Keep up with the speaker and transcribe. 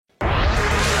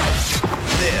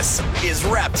This is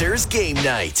Raptors Game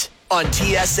Night on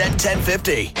TSN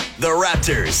 1050. The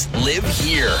Raptors live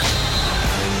here.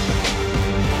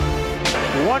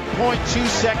 1.2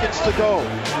 seconds to go.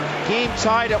 Game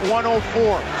tied at 104.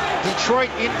 Detroit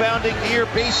inbounding near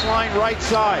baseline right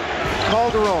side.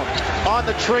 Calderon on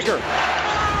the trigger.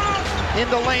 In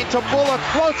the lane to Bullock.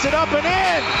 Floats it up and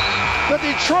in. The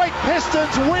Detroit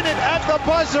Pistons win it at the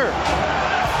buzzer.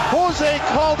 Jose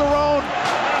Calderon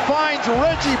finds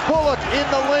Reggie Bullock in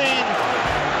the lane.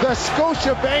 The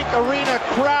Scotiabank Arena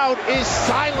crowd is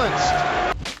silenced.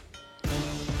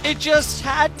 It just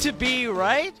had to be,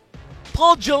 right?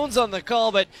 Paul Jones on the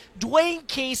call, but Dwayne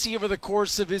Casey over the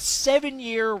course of his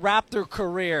 7-year Raptor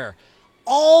career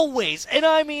always, and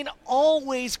I mean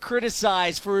always,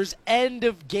 criticized for his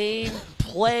end-of-game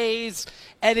plays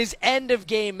and his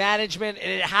end-of-game management,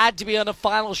 and it had to be on the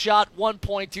final shot,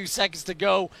 1.2 seconds to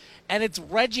go, and it's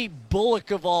Reggie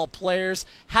Bullock of all players,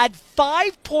 had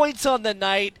 5 points on the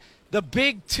night. The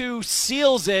big two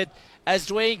seals it as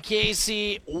Dwayne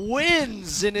Casey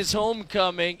wins in his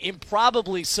homecoming,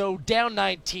 improbably so, down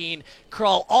 19,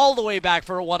 crawl all the way back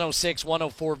for a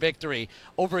 106-104 victory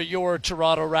over your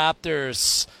Toronto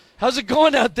Raptors. How's it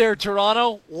going out there,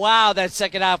 Toronto? Wow, that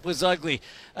second half was ugly.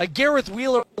 Gareth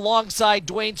Wheeler alongside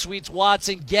Dwayne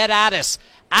Sweets-Watson. Get at us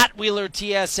at Wheeler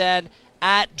TSN,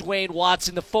 at Dwayne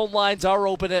Watson. The phone lines are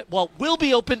open, will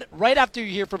be open right after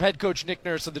you hear from head coach Nick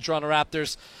Nurse of the Toronto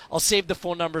Raptors. I'll save the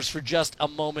phone numbers for just a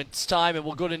moment's time, and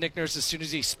we'll go to Nick Nurse as soon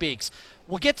as he speaks.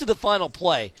 We'll get to the final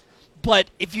play, but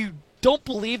if you don't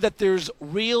believe that there's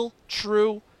real,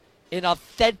 true, and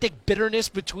authentic bitterness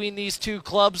between these two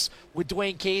clubs with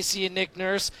Dwayne Casey and Nick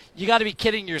Nurse, you got to be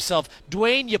kidding yourself.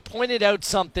 Dwayne, you pointed out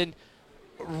something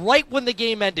right when the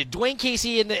game ended. Dwayne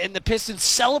Casey and the Pistons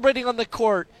celebrating on the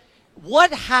court.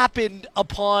 What happened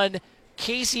upon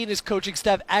Casey and his coaching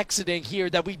staff exiting here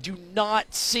that we do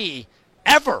not see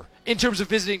ever in terms of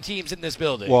visiting teams in this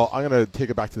building? Well, I'm going to take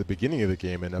it back to the beginning of the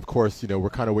game. And, of course, we're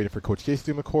kind of waiting for Coach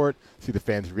Casey in the court, see the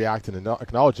fans react and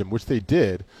acknowledge him, which they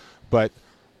did. But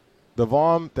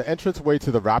the entranceway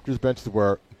to the Raptors bench is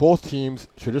where both teams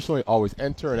traditionally always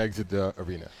enter and exit the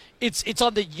arena. It's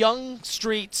on the Yonge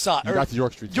Street side. That's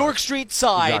York Street side. York Street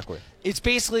side. Exactly. It's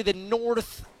basically the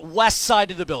northwest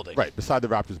side of the building. Right, beside the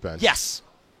Raptors bench. Yes.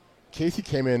 Casey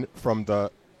came in from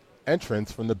the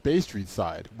entrance from the Bay Street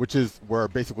side, which is where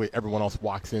basically everyone else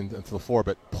walks into the floor,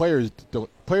 but players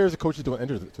and coaches don't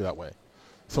enter through that way.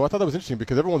 So I thought that was interesting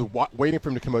because everyone's waiting for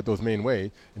him to come out those main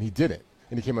way, and he didn't,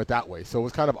 and he came out that way. So it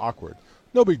was kind of awkward.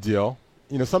 No big deal.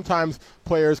 Sometimes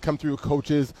players come through,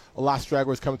 coaches, a lot of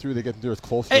stragglers come through, they get through as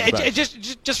close to the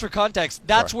bench. Just for context,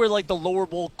 that's where the lower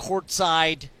bowl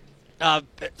courtside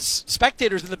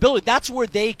spectators in the building, that's where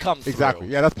they come through. Exactly.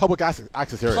 Yeah, that's public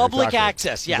access area. Public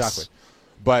access, yes. Exactly.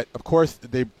 But, of course,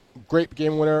 great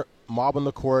game winner, mob on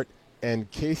the court, and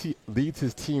Casey leads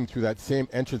his team through that same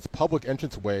public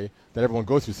entrance way that everyone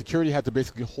goes through. Security had to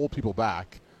basically hold people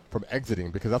back from exiting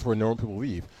because that's where normal people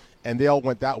leave. And they all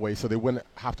went that way so they wouldn't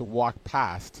have to walk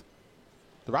past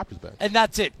the Raptors bench. And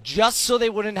that's it. Just so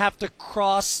they wouldn't have to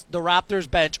cross the Raptors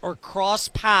bench or cross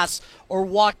past or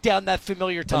walk down that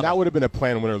familiar tunnel. And that would have been a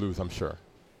plan, win or lose, I'm sure.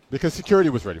 Because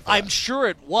security was ready for that. I'm sure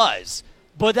it was.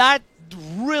 But that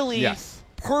really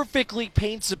perfectly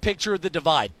paints a picture of the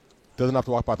divide. Doesn't have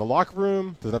to walk by the locker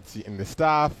room. Doesn't have to see any of the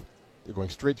staff. They're going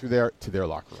straight through there to their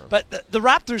locker room. But the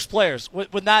Raptors players,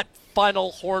 when that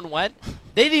final horn went,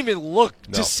 they didn't even look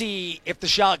to see if the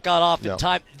shot got off in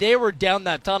time. They were down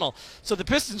that tunnel. So the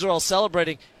Pistons are all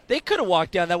celebrating. They could have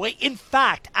walked down that way. In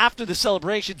fact, after the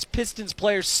celebrations, Pistons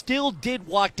players still did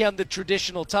walk down the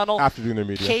traditional tunnel. After doing their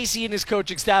media. Casey and his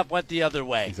coaching staff went the other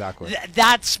way. Exactly.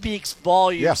 That speaks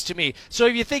volumes to me. So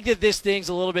if you think that this thing's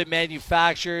a little bit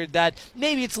manufactured, that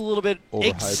maybe it's a little bit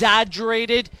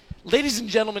exaggerated, ladies and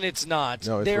gentlemen, it's not.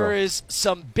 No, there is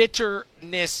some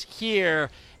bitterness here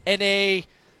and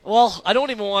I don't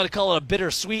even want to call it a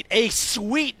bittersweet, a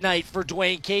sweet night for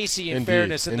Dwayne Casey, in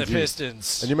fairness, in the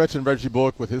Pistons. And you mentioned Reggie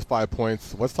Bullock with his 5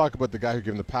 points. Let's talk about the guy who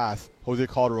gave him the pass. Jose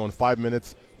Calderon, 5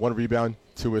 minutes, 1 rebound,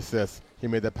 2 assists. He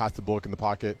made that pass to Bullock in the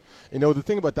pocket. The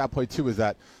thing about that play, too, is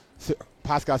that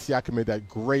Pascal Siakam made that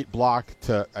great block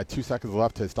at 2 seconds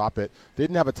left to stop it. They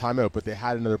didn't have a timeout, but they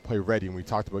had another play ready, and we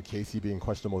talked about Casey being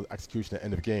questionable execution at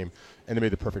end of game, and they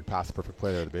made the perfect pass, perfect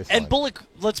play there at the baseline. And Bullock,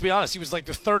 let's be honest, he was like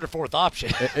the third or fourth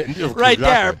option right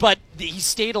there, but he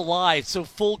stayed alive, so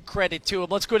full credit to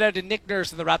him. Let's go down to Nick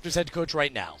Nurse and the Raptors head coach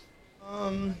right now.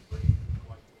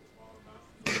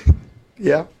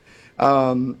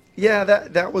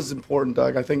 That was important,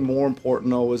 Doug. I think more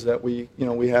important, though, was that we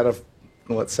had a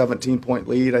 17-point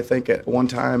lead, I think, at one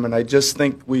time. And I just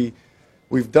think we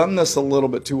we've done this a little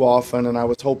bit too often, and I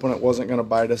was hoping it wasn't going to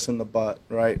bite us in the butt,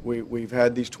 right? We've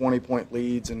had these 20-point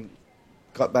leads and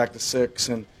cut back to 6,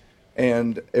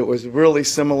 and it was a really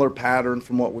similar pattern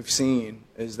from what we've seen,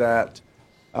 is that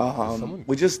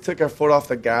we just took our foot off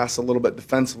the gas a little bit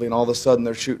defensively, and all of a sudden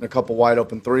they're shooting a couple wide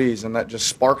open threes, and that just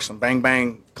sparks them. Bang,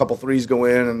 bang, a couple threes go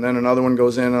in, and then another one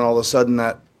goes in, and all of a sudden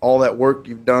all that work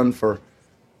you've done for,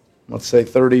 let's say,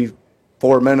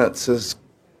 34 minutes is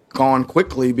gone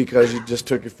quickly because you just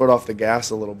took your foot off the gas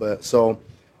a little bit. So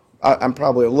I'm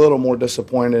probably a little more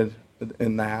disappointed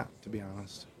in that, to be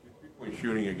honest. Three-point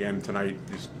shooting again tonight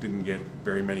just didn't get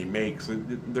very many makes.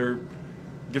 They're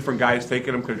different guys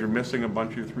taking them because you're missing a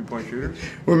bunch of your three-point shooters?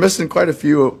 We're missing quite a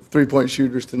few three-point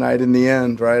shooters tonight in the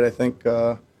end, right? I think,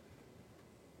 3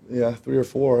 or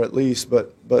 4 at least.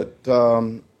 But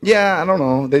I don't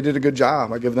know. They did a good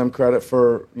job. I give them credit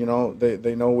for,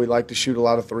 they know we like to shoot a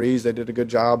lot of threes. They did a good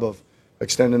job of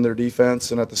extending their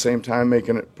defense and at the same time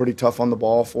making it pretty tough on the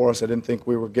ball for us. I didn't think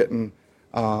we were getting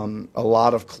a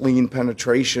lot of clean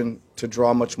penetration to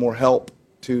draw much more help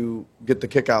to get the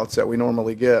kickouts that we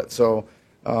normally get. So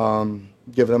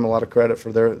give them a lot of credit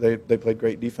for they played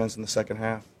great defense in the second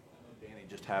half. Danny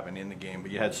just happened in the game,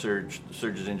 but you had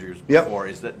Serge's injuries Yep. before.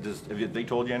 Have they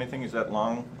told you anything? Is that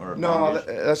long or No, longish?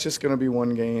 that's just going to be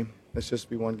one game. Let's just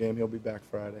be one game. He'll be back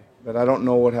Friday. But I don't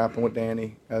know what happened with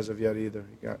Danny as of yet either.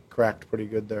 He got cracked pretty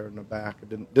good there in the back.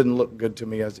 It didn't look good to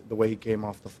me as the way he came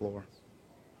off the floor.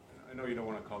 I know you don't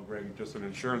want to call Greg just an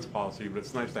insurance policy, but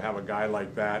it's nice to have a guy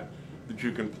like that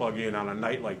you can plug in on a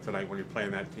night like tonight when you're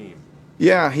playing that team.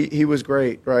 Yeah, he was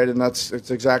great, right? And it's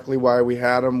exactly why we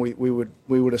had him. We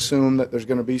would assume that there's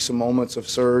going to be some moments of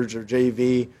Serge or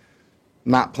JV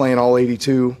not playing all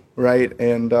 82, right?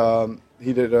 And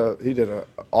he did a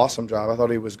awesome job. I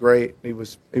thought he was great. He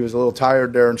was a little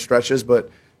tired there in stretches, but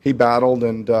he battled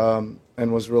and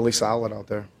was really solid out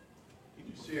there. Did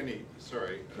you see any?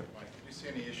 Sorry, Mike. Did you see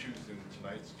any issues in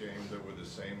tonight's game that were the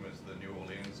same as the New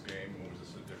Orleans game, or was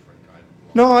this a different kind of?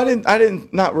 No, I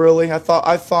didn't. Not really. I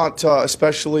thought,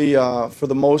 especially for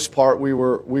the most part, we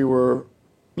were,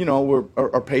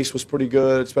 our pace was pretty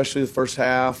good, especially the first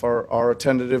half. Our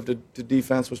attentive to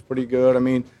defense was pretty good. I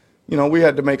mean, we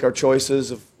had to make our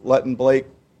choices of letting Blake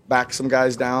back some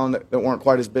guys down that weren't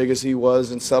quite as big as he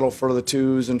was, and settle for the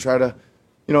twos and try to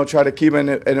keep in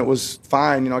it. And it was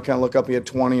fine. I kind of look up, he had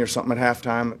 20 or something at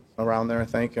halftime around there, I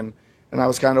think, and I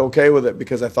was kind of okay with it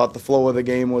because I thought the flow of the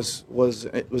game was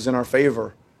in our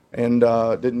favor, and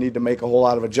didn't need to make a whole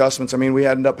lot of adjustments. I mean, we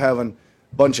ended up having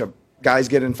a bunch of guys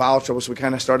get in foul trouble, so we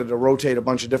kind of started to rotate a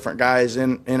bunch of different guys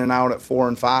in and out at 4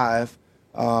 and 5.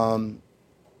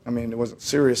 I mean, it wasn't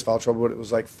serious foul trouble, but it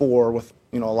was like 4 with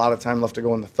a lot of time left to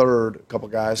go in the third. A couple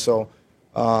guys, so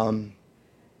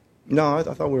no, I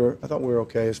thought we were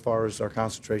okay as far as our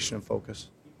concentration and focus.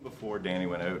 Before Danny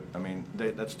went out, I mean,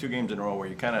 that's 2 games in a row where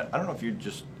you kind of, I don't know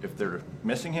if they're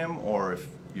missing him or if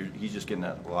he's just getting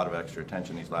a lot of extra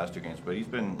attention these last 2 games, but he's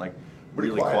been like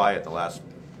really quiet for the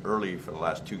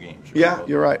last 2 games. Yeah,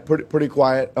 you're right. Pretty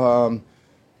quiet.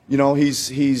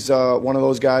 He's one of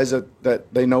those guys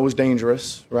that they know is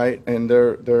dangerous, right? And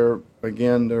they're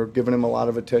giving him a lot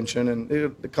of attention, and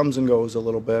it comes and goes a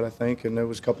little bit, I think. And there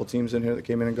was a couple teams in here that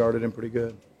came in and guarded him pretty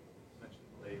good. You mentioned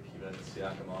Blake, you had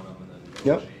Siakam on him, and then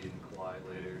Yep. OG and Kawhi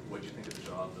later. What did you think of the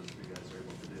job those 3 guys were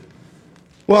able to do?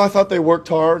 Well, I thought they worked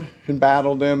hard and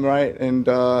battled him, right? And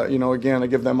again, I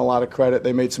give them a lot of credit.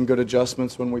 They made some good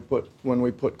adjustments when we put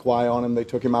Kawhi on him. They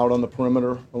took him out on the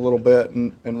perimeter a little bit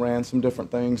and ran some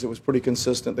different things. It was pretty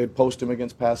consistent. They'd post him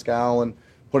against Pascal and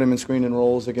put him in screen and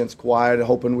rolls against Kawhi,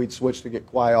 hoping we'd switch to get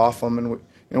Kawhi off him. And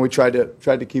we tried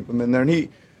to keep him in there. And he,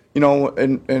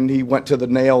 and he went to the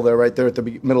nail there, right there at the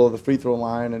middle of the free throw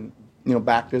line, and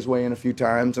backed his way in a few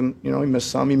times. And he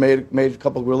missed some. He made a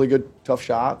couple of really good tough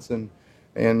shots and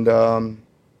he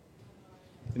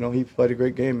played a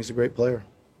great game. He's a great player.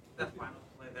 That final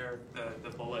play there, the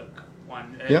Bullock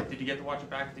one. Yep. Did you get to watch it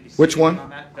back? Did you see Which one?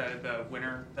 on that? The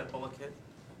winner that Bullock hit?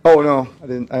 Oh no,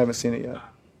 I haven't seen it yet. Okay.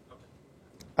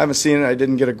 I haven't seen it. I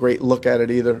didn't get a great look at it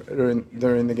either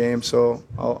during the game. So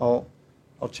I'll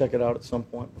check it out at some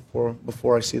point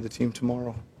before I see the team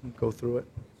tomorrow and go through it.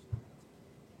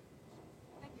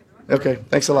 Okay,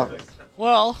 thanks a lot.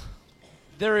 Well,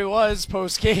 there he was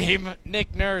post-game.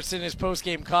 Nick Nurse in his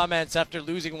post-game comments after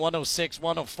losing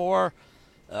 106-104.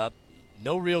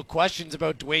 No real questions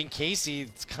about Dwayne Casey.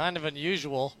 It's kind of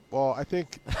unusual. Well, I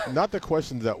think not the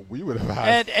questions that we would have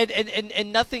asked.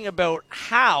 And nothing about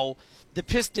how the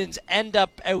Pistons end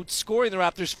up outscoring the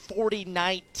Raptors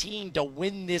 40-19 to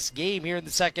win this game here in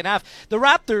the second half. The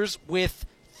Raptors, with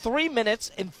 3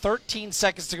 minutes and 13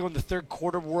 seconds to go in the third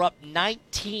quarter, were up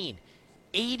 19.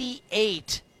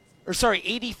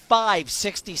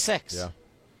 85-66. Yeah.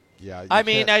 Yeah. I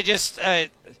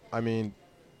mean,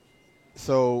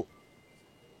 so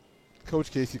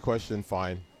Coach Casey question,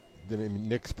 fine. I mean,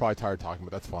 Nick's probably tired of talking,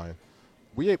 but that's fine.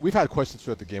 We've had questions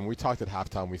throughout the game. We talked at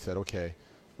halftime. We said, okay,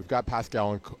 we've got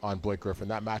Pascal on Blake Griffin.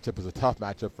 That matchup is a tough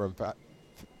matchup for him.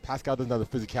 Pascal doesn't have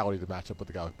the physicality to match up with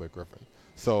a guy like Blake Griffin.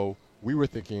 So we were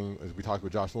thinking, as we talked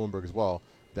with Josh Lillenberg as well,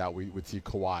 that we would see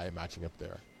Kawhi matching up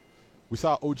there. We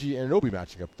saw OG Anunoby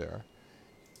matching up there.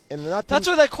 And that's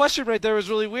why that question right there was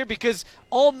really weird, because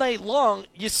all night long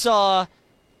you saw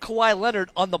Kawhi Leonard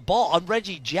on the ball on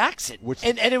Reggie Jackson.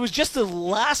 And it was just the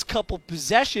last couple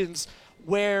possessions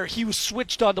where he was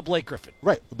switched on to Blake Griffin.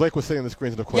 Right. Blake was sitting on the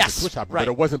screens, and of course the switch happened, but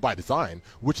it wasn't by design,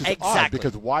 which is odd,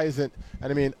 because why isn't –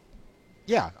 and I mean,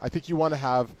 yeah, I think you want to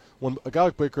have – when a guy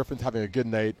like Blake Griffin's having a good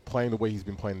night, playing the way he's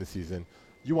been playing this season,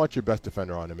 you want your best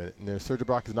defender on him. And Serge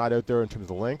Ibaka is not out there in terms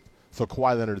of length, so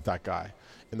Kawhi Leonard is that guy.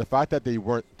 And the fact that they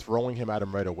weren't throwing him at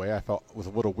him right away, I felt was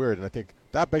a little weird. And I think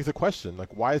that begs the question,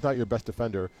 like, why is not your best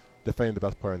defender defending the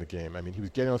best player in the game? I mean, he was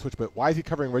getting on the switch, but why is he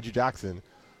covering Reggie Jackson,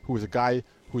 who was a guy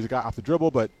off the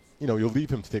dribble, but, you know, you'll leave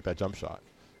him to take that jump shot?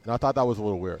 And I thought that was a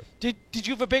little weird. Did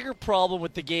you have a bigger problem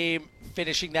with the game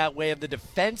finishing that way on the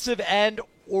defensive end,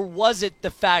 or was it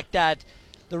the fact that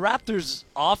the Raptors'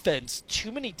 offense,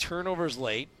 too many turnovers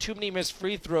late, too many missed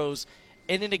free throws,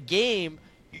 and in a game –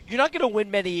 you're not going to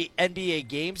win many NBA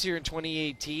games here in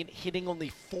 2018, hitting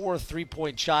only 4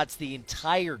 3-point shots the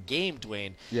entire game,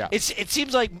 Dwayne. Yeah. It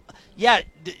seems like,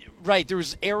 right, there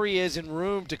was areas and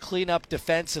room to clean up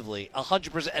defensively,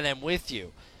 100%, and I'm with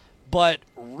you. But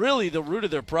really the root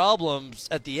of their problems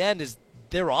at the end is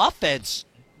their offense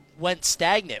went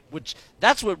stagnant, which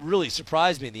that's what really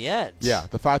surprised me in the end. Yeah,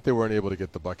 the fact they weren't able to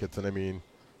get the buckets. And, I mean,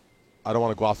 I don't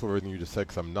want to gloss over everything you just said,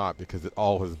 because I'm not, because it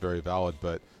all is very valid,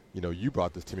 but – you know, you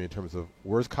brought this to me in terms of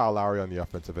where's Kyle Lowry on the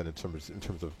offensive end in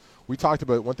terms of we talked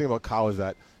about one thing about Kyle is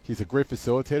that he's a great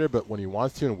facilitator, but when he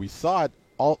wants to, and we saw it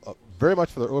all very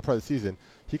much for the early part of the season,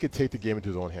 he could take the game into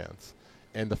his own hands.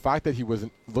 And the fact that he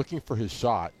wasn't looking for his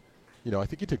shot, you know, I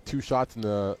think he took 2 shots in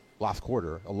the last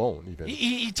quarter alone even.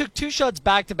 He took 2 shots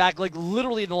back-to-back, like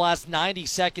literally in the last 90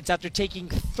 seconds after taking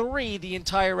 3 the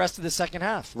entire rest of the second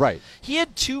half. Right. He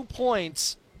had 2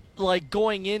 points, like,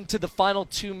 going into the final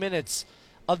 2 minutes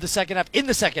of the second half, in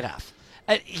the second half.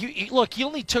 And he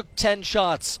only took 10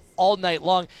 shots all night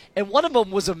long, and one of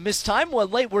them was a mistimed one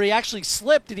late where he actually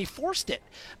slipped and he forced it.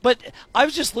 But I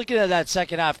was just looking at that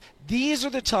second half. These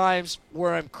are the times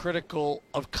where I'm critical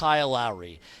of Kyle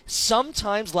Lowry.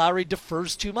 Sometimes Lowry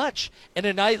defers too much. And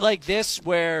a night like this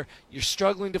where you're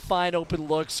struggling to find open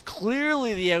looks,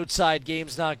 clearly the outside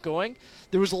game's not going,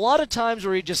 there was a lot of times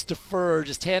where he just deferred,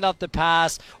 just hand off the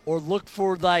pass, or look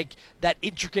for like that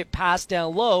intricate pass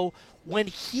down low when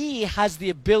he has the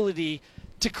ability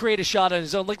to create a shot on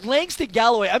his own. Like Langston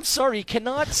Galloway, I'm sorry, you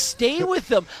cannot stay with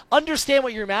them. Understand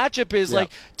what your matchup is. Yeah.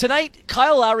 Like tonight,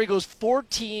 Kyle Lowry goes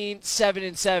 14, 7,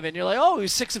 and 7. You're like, oh,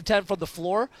 he's 6 of 10 from the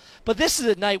floor. But this is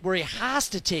a night where he has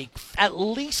to take at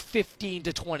least 15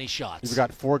 to 20 shots. You've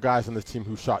got 4 guys on this team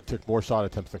who took more shot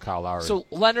attempts than Kyle Lowry. So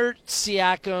Leonard,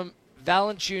 Siakam,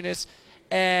 Valanciunas,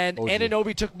 and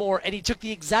Anunoby took more, and he took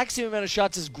the exact same amount of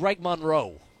shots as Greg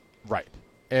Monroe. Right.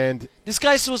 And this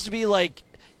guy's supposed to be like,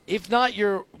 if not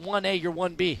your 1A, your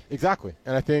 1B. Exactly.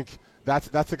 And I think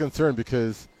that's a concern,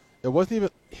 because it wasn't even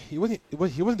he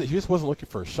just wasn't looking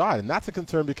for a shot, and that's a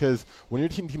concern because when your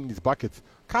team these buckets,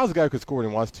 Kyle's a guy who can score when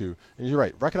he wants to. And you're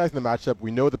right, recognizing the matchup,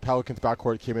 we know the Pelicans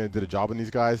backcourt came in and did a job on these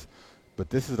guys, but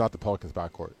this is not the Pelicans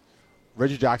backcourt.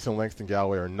 Reggie Jackson and Langston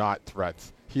Galloway are not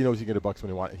threats. He knows he can get a bucks when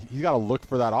he wants. He's got to look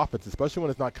for that offense, especially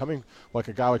when it's not coming. Like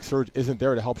a guy like Serge isn't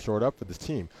there to help shore it up for this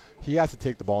team. He has to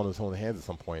take the ball in his own hands at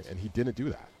some point, and he didn't do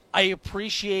that. I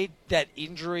appreciate that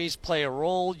injuries play a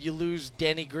role. You lose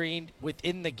Danny Green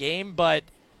within the game, but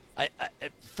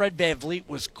Fred VanVleet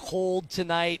was cold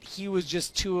tonight. He was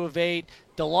just 2 of 8.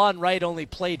 DeLon Wright only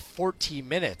played 14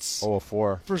 minutes. 0 of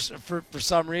 4. For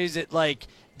some reason, like,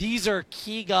 these are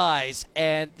key guys,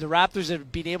 and the Raptors have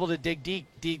been able to dig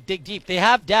deep. They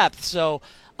have depth, so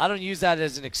I don't use that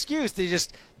as an excuse.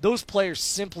 Those players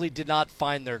simply did not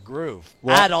find their groove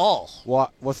at all.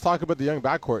 Well, let's talk about the young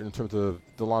backcourt in terms of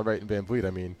DeLon Wright and VanVleet.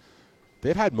 I mean,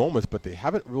 they've had moments, but they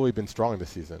haven't really been strong this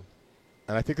season.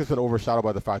 And I think it's been overshadowed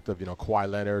by the fact of, Kawhi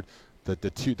Leonard,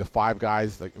 the 5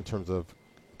 guys, like in terms of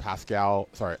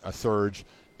Serge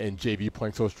and JV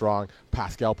playing so strong,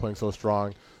 Pascal playing so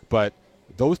strong. But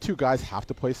those 2 guys have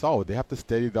to play solid. They have to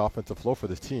steady the offensive flow for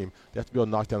this team. They have to be able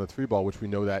to knock down the 3 ball, which we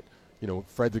know that,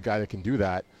 Fred's a guy that can do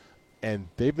that. And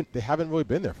they haven't really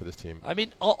been there for this team. I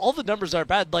mean, all the numbers are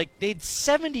bad. Like, they had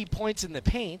 70 points in the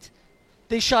paint.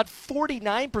 They shot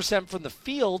 49% from the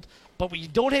field, but when you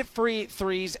don't hit free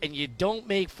threes and you don't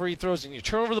make free throws and you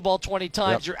turn over the ball 20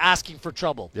 times, you're asking for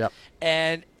trouble.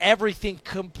 And everything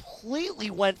completely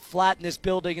went flat in this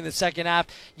building in the second half.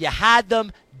 You had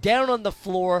them down on the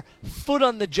floor, foot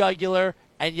on the jugular,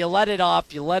 and you let it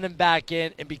off, you let him back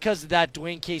in, and because of that,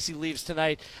 Dwayne Casey leaves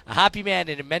tonight a happy man,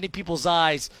 and in many people's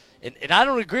eyes, and I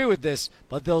don't agree with this,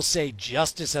 but they'll say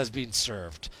justice has been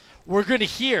served. We're going to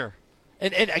hear,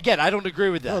 and again, I don't agree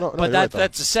with that, but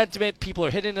that's a sentiment. People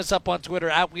are hitting us up on Twitter,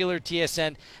 at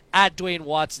WheelerTSN, at Dwayne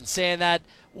Watson, saying that.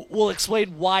 We'll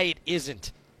explain why it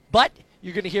isn't. But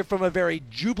you're going to hear from a very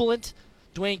jubilant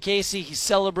Dwayne Casey. He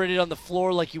celebrated on the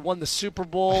floor like he won the Super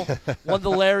Bowl, won the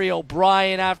Larry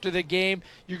O'Brien after the game.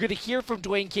 You're going to hear from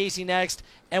Dwayne Casey next,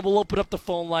 and we'll open up the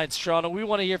phone lines, Toronto. We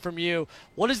want to hear from you.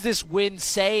 What does this win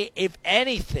say, if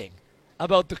anything,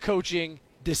 about the coaching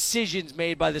decisions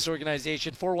made by this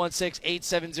organization?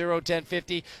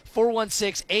 416-870-1050,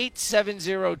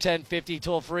 416-870-1050,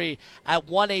 toll free at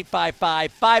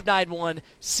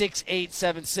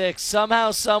 1-855-591-6876.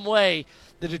 Somehow, some way,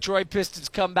 the Detroit Pistons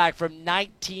come back from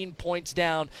 19 points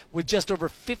down with just over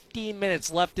 15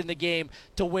 minutes left in the game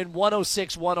to win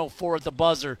 106-104 at the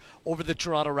buzzer over the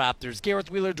Toronto Raptors. Gareth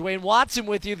Wheeler, Dwayne Watson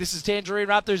with you. This is Tangerine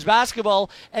Raptors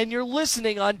basketball, and you're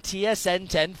listening on TSN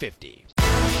 1050.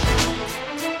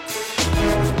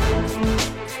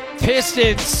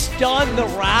 Pistons stun the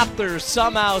Raptors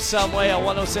somehow, someway, a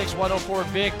 106-104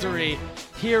 victory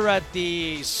here at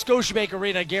the Scotiabank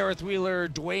Arena. Gareth Wheeler,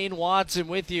 Dwayne Watson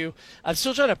with you. I'm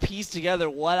still trying to piece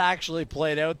together what actually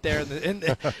played out there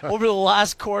over the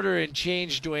last quarter and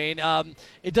change, Dwayne.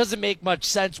 It doesn't make much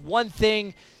sense. One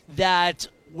thing that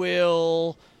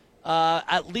will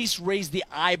at least raise the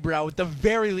eyebrow, at the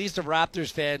very least, of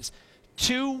Raptors fans,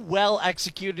 two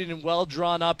well-executed and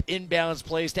well-drawn-up inbounds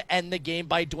plays to end the game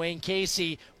by Dwayne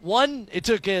Casey. One, it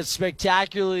took a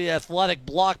spectacularly athletic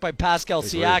block by Pascal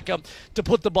Siakam to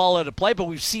put the ball out of play, but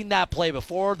we've seen that play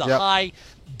before. The high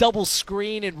double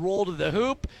screen and roll to the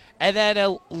hoop, and then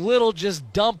a little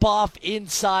just dump off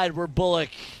inside where Bullock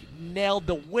nailed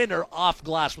the winner off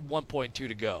glass with 1.2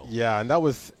 to go. Yeah, and that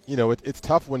was, it's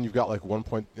tough when you've got like 1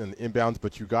 point in the inbounds,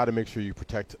 but you got to make sure you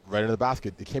protect right into the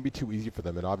basket. It can't be too easy for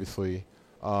them, and obviously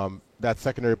that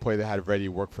secondary play they had ready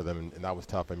worked for them, and that was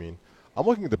tough. I mean, I'm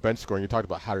looking at the bench scoring. You talked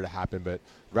about how did it happen, but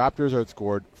Raptors are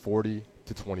outscored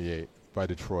 40-28 by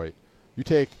Detroit. You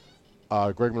take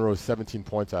Greg Monroe's 17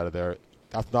 points out of there,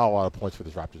 that's not a lot of points for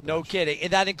this Raptors bench. No kidding,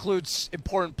 and that includes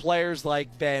important players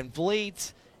like Van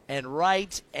Vliet and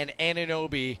Wright and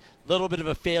Anunoby. Little bit of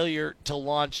a failure to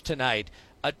launch tonight.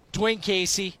 Dwayne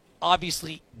Casey,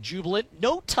 obviously jubilant.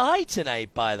 No tie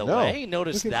tonight, by the way.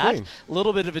 Notice that. A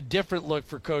little bit of a different look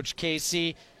for Coach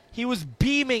Casey. He was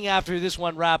beaming after this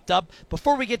one wrapped up.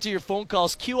 Before we get to your phone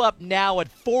calls, queue up now at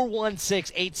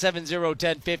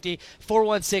 416-870-1050,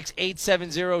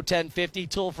 416-870-1050,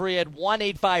 toll free at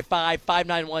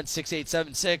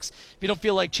 1-855-591-6876. If you don't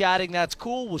feel like chatting, that's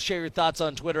cool. We'll share your thoughts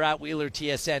on Twitter at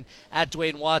WheelerTSN, at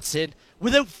Dwayne Watson.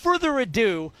 Without further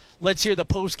ado, let's hear the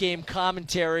post-game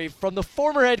commentary from the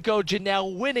former head coach and now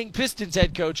winning Pistons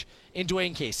head coach in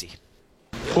Dwayne Casey.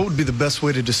 What would be the best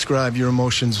way to describe your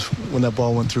emotions when that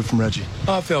ball went through from Reggie?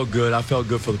 I felt good. I felt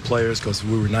good for the players because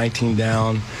we were 19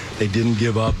 down. They didn't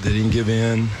give up. They didn't give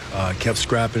in. Kept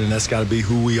scrapping, and that's got to be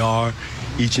who we are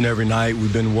each and every night.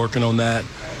 We've been working on that,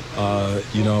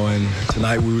 and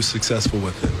tonight we were successful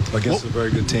with it against a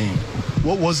very good team.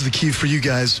 What was the key for you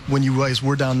guys when you guys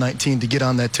were down 19 to get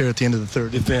on that tear at the end of the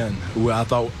third? Defend. I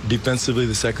thought defensively,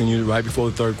 the second unit, right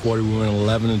before the third quarter, we went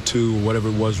 11-2 or whatever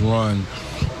it was run.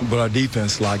 But our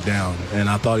defense locked down, and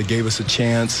I thought it gave us a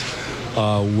chance.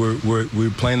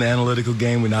 We're playing the analytical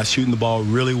game. We're not shooting the ball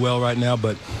really well right now,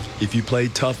 but if you play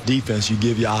tough defense, you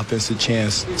give your offense a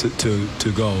chance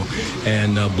to go.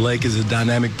 And Blake is a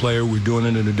dynamic player. We're doing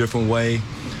it in a different way,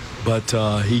 but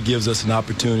he gives us an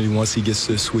opportunity once he gets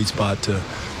to the sweet spot to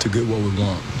get what we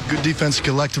want. Good defense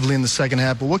collectively in the second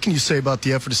half, but what can you say about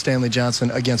the effort of Stanley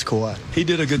Johnson against Kawhi? He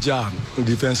did a good job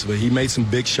defensively. He made some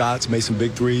big shots, made some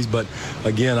big threes, but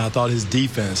again, I thought his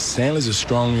defense, Stanley's a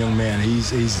strong young man.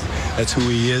 That's who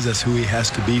he is. That's who he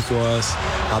has to be for us.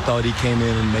 I thought he came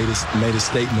in and made a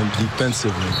statement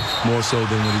defensively more so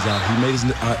than when he's out. He made his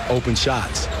open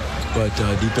shots. But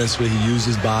defensively, he used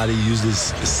his body, used his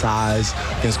size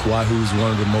against Kawhi, who's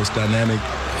one of the most dynamic,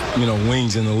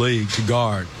 wings in the league to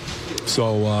guard.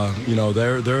 So,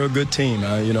 they're a good team.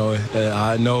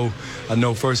 I know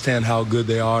firsthand how good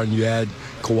they are, and you add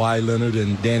Kawhi Leonard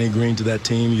and Danny Green to that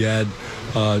team. You add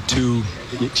two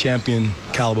champion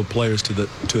caliber players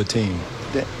to a team.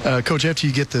 Coach, after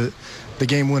you get the the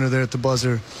game winner there at the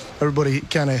buzzer. Everybody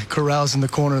kind of corrals in the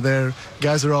corner there.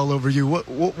 Guys are all over you.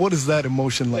 What is that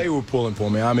emotion like? They were pulling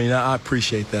for me. I mean, I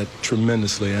appreciate that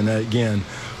tremendously. And again,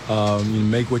 you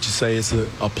make what you say. It's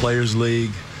a players'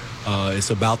 league. It's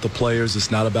about the players.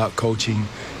 It's not about coaching.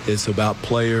 It's about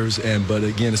players, but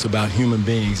again, it's about human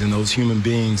beings. And those human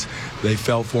beings, they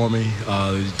felt for me,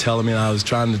 telling me I was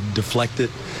trying to deflect it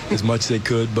as much as they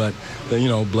could. But,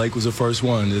 Blake was the first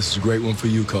one. This is a great one for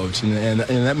you, Coach. And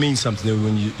that means something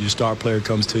when your star player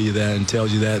comes to you that and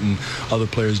tells you that, and other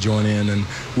players join in. And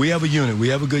we have a unit. We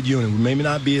have a good unit. We may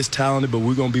not be as talented, but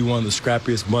we're going to be one of the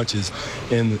scrappiest bunches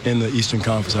in the Eastern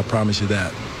Conference. I promise you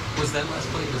that. Was that last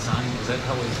play designed? Is that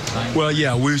how it was designed? Well,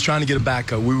 yeah, we was trying to get a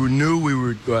backup. We knew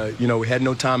we had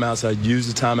no timeouts. So I used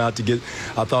the timeout to get.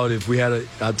 I thought if we had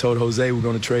I told Jose we're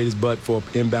going to trade his butt for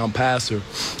an inbound passer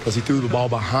because he threw the ball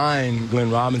behind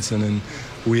Glenn Robinson, and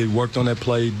we had worked on that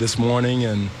play this morning.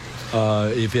 And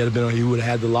if it had been on, he would have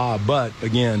had the lob. But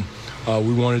again,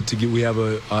 we wanted to get. We have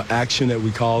a action that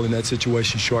we call in that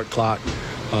situation, short clock,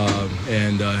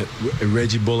 and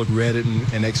Reggie Bullock read it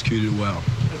and executed it well.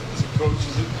 Coach,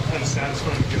 is it kind of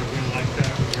satisfying to get a win like that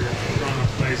when you're drawing up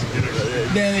plays and get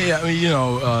it? Danny, I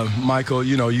mean, Michael,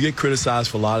 you get criticized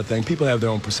for a lot of things. People have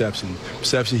their own perception.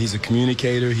 He's a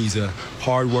communicator. He's a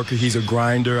hard worker. He's a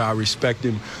grinder. I respect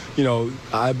him.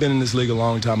 I've been in this league a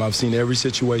long time. I've seen every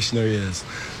situation there is.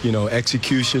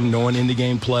 Execution, knowing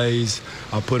in-the-game plays.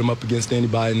 I'll put him up against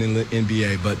anybody in the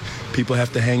NBA. But people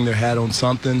have to hang their hat on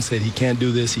something, say he can't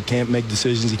do this, he can't make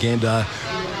decisions, he can't die.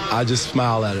 I just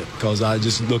smile at it because I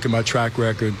just look at my track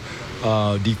record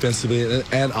defensively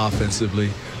and offensively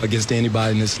against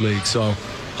anybody in this league. So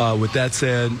with that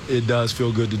said, it does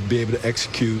feel good to be able to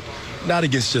execute, not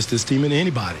against just this team and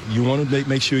anybody. You want to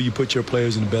make sure you put your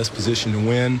players in the best position to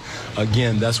win.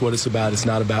 Again, that's what it's about. It's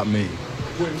not about me.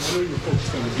 When I know you were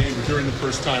focused on the game, but during the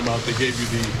first time out, they gave you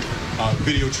the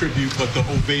video tribute, but the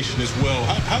ovation as well.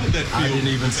 How did that feel? I didn't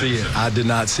even see it. I did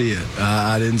not see it.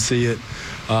 I didn't see it.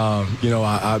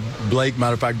 Blake,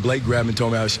 matter of fact, Blake grabbed me and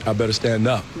told me I better stand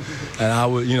up. And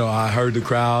I heard the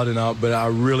crowd, but I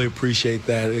really appreciate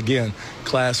that. Again,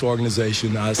 class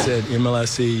organization. I said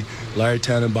MLSE, Larry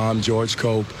Tannenbaum, George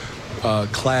Cope,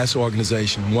 class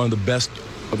organization, one of the best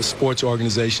of a sports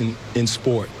organization in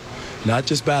sport. Not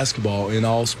just basketball, in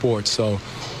all sports. So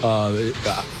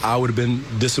I would have been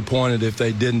disappointed if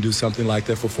they didn't do something like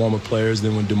that for former players.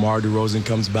 Then when DeMar DeRozan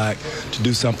comes back, to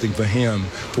do something for him,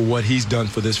 for what he's done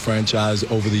for this franchise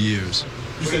over the years.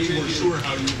 You said you weren't sure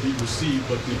how you'd be received,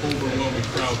 but the overwhelming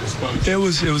crowd response. It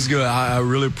was good. I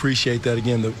really appreciate that.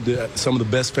 Again, some of the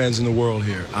best fans in the world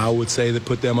here. I would say that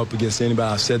put them up against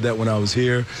anybody. I said that when I was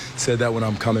here, said that when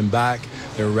I'm coming back.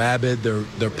 They're rabid.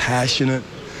 They're passionate.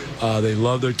 They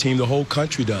love their team. The whole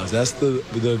country does. That's the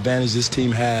advantage this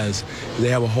team has. They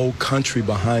have a whole country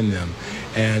behind them.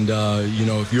 And,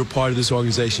 if you're part of this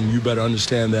organization, you better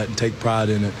understand that and take pride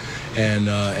in it and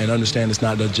understand it's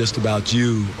not just about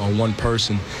you or one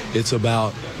person. It's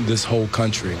about this whole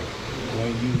country.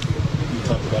 Wayne, you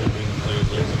talked about it being the players.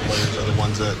 The players are the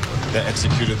ones that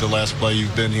executed the last play.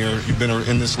 You've been here. You've been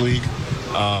in this league.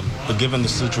 But given the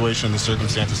situation, the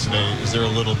circumstances today, is there a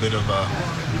little bit of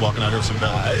walking out here with some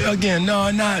balance? Again, no,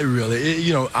 not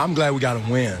really. I'm glad we got a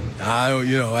win.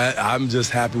 I'm just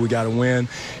happy we got a win.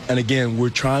 And again, we're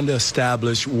trying to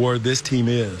establish where this team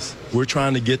is. We're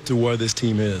trying to get to where this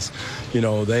team is. I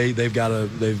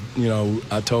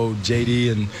told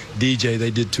JD and DJ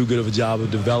they did too good of a job of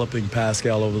developing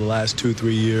Pascal over the last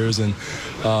 2-3 years, and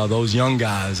those young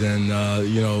guys, and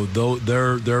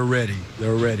they're ready.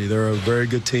 They're ready. They're a very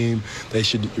good team. They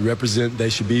should represent. They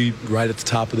should be right at the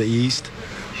top of the East.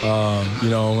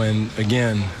 And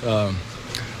again,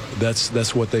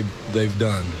 that's what they've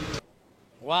done.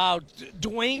 Wow,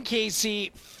 Dwayne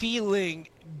Casey feeling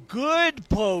good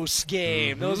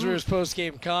post-game. Those were his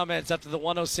post-game comments after the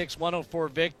 106-104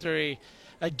 victory.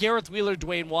 Gareth Wheeler,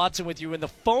 Dwayne Watson with you. And the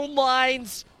phone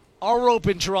lines are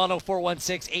open, Toronto,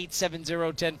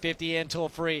 416-870-1050, and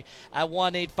toll-free at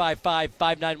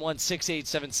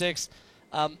 1-855-591-6876.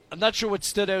 I'm not sure what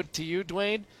stood out to you,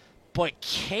 Dwayne, but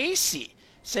Casey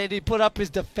said he put up his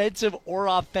defensive or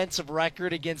offensive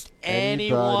record against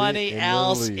anyone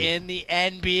else in the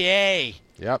NBA.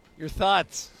 Yep. Your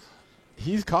thoughts?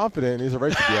 He's confident. He's a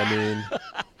right to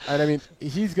be.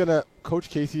 He's going to – Coach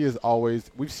Casey is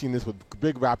always – we've seen this with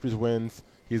big Raptors wins.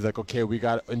 He's like, okay, we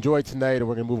got to enjoy tonight, and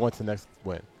we're going to move on to the next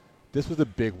win. This was a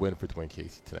big win for Dwayne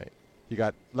Casey tonight. He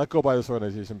got let go by this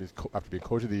organization after being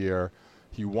Coach of the Year.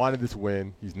 He wanted this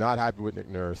win. He's not happy with Nick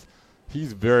Nurse.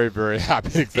 He's very, very happy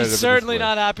and excited. He's certainly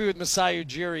not happy with Masai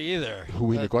Ujiri either. Who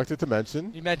we neglected to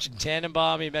mention. You mentioned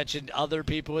Tannenbaum. You mentioned other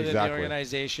people within the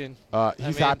organization.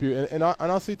 He's happy. And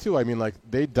honestly, too, I mean, like,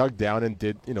 they dug down and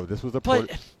did, this was a...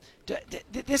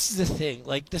 This is the thing.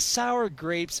 Like, the sour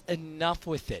grapes, enough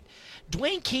with it.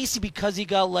 Dwayne Casey, because he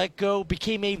got let go,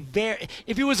 became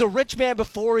if he was a rich man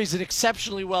before, he's an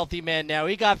exceptionally wealthy man now.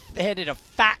 He got handed a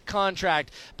fat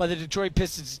contract by the Detroit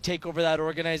Pistons to take over that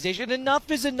organization. Enough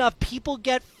is enough. People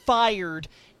get fired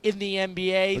in the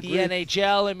NBA, the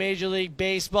NHL, and Major League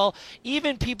Baseball,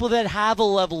 even people that have a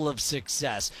level of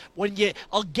success.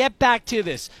 I'll get back to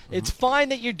this. It's fine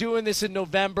that you're doing this in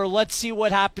November. Let's see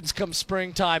what happens come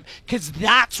springtime, because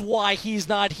that's why he's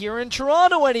not here in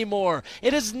Toronto anymore.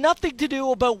 It has nothing to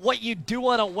do about what you do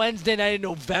on a Wednesday night in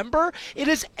November. It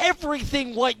is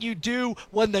everything what you do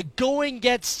when the going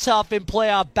gets tough in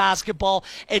playoff basketball.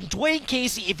 And Dwayne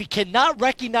Casey, if he cannot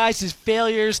recognize his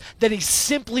failures, then he's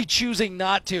simply choosing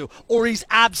not to, or he's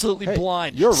absolutely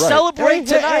blind. You're right. Celebrate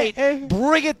tonight.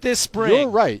 Bring it this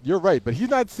spring. You're right. But he's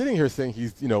not sitting here saying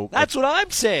he's, That's what I'm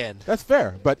saying. That's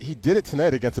fair. But he did it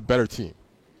tonight against a better team.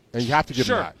 And you have to give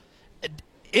him that.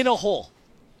 In a hole.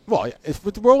 Well,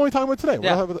 we're only talking about today.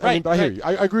 Yeah, I hear you.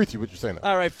 I agree with you what you're saying.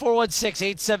 All right,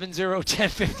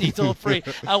 416-870-1050, toll free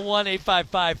at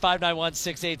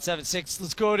 1-855-591-6876.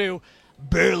 Let's go to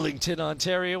Burlington,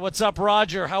 Ontario. What's up,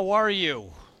 Roger? How are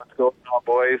you? What's going on,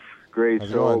 boys? Great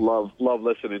show. Love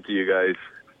listening to you guys.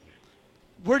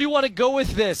 Where do you want to go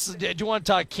with this? Do you want to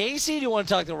talk Casey? Do you want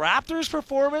to talk the Raptors'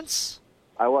 performance?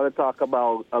 I want to talk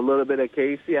about a little bit of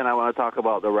Casey, and I want to talk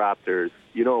about the Raptors.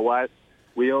 You know what?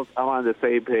 I'm on the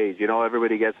same page.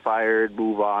 Everybody gets fired,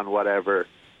 move on, whatever.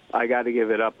 I got to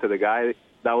give it up to the guy.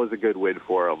 That was a good win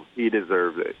for him. He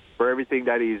deserves it. For everything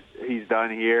that he's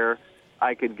done here,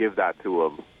 I can give that to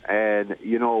him. And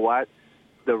you know what?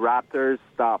 The Raptors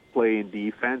stopped playing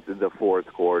defense in the fourth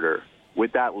quarter.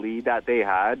 With that lead that they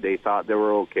had, they thought they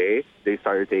were okay. They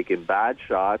started taking bad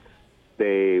shots.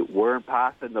 They weren't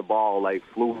passing the ball like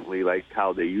fluently like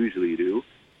how they usually do.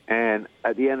 And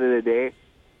at the end of the day,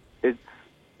 it's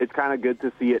kind of good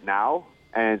to see it now,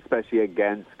 and especially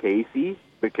against Casey,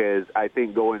 because I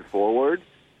think going forward,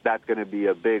 that's going to be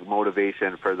a big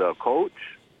motivation for the coach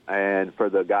and for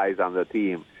the guys on the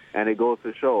team. And it goes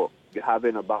to show,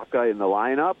 having Ibaka in the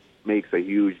lineup makes a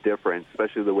huge difference,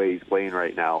 especially the way he's playing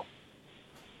right now.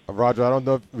 Roger, I don't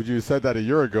know if you said that a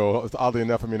year ago. Oddly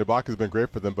enough, Ibaka's been great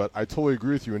for them, but I totally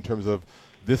agree with you in terms of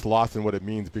this loss and what it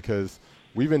means, because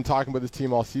we've been talking about this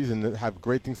team all season and have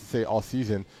great things to say all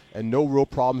season, and no real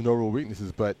problems, no real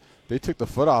weaknesses, but they took the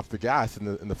foot off the gas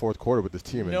in the fourth quarter with this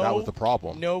team, and that was the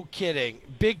problem. No kidding.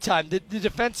 Big time. The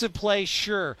defensive play,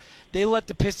 sure, they let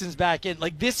the Pistons back in.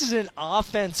 Like, this is an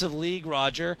offensive league,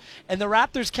 Roger, and the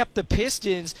Raptors kept the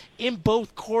Pistons in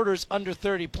both quarters under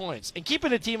 30 points. And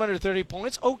keeping a team under 30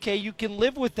 points, okay, you can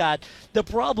live with that. The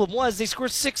problem was they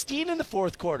scored 16 in the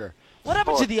fourth quarter. What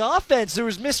happened to the offense? There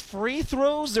was missed free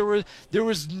throws. There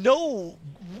was no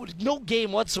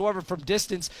game whatsoever from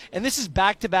distance. And this is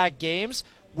back-to-back games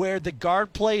where the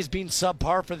guard play is being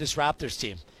subpar for this Raptors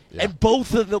team. Yeah. And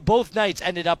both nights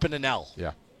ended up in an L.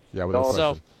 Yeah. Yeah, without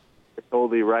question. You're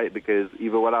totally right, because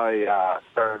even when I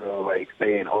started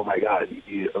saying, oh my God,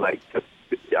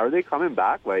 are they coming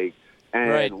back? When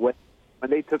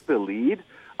they took the lead,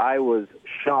 I was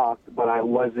shocked, but I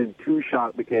wasn't too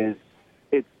shocked, because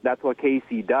that's what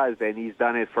Casey does, and he's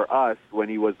done it for us when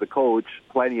he was the coach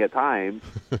plenty of times.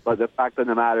 But the fact of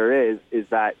the matter is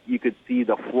that you could see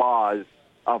the flaws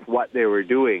of what they were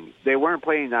doing. They weren't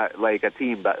playing like a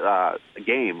team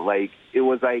game. Like, it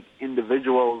was like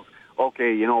individuals.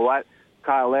 Okay, you know what?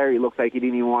 Kyle Larry looks like he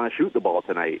didn't even want to shoot the ball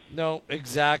tonight. No,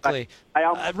 exactly.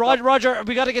 Roger,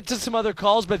 we got to get to some other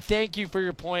calls, but thank you for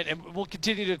your point, and we'll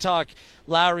continue to talk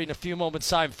Lowry in a few moments'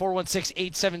 time.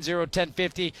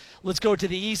 416-870-1050. Let's go to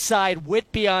the east side,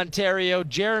 Whitby, Ontario.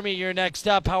 Jeremy, you're next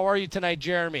up. How are you tonight,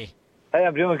 Jeremy? Hey,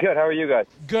 I'm doing good. How are you guys?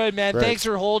 Good, man. Great. Thanks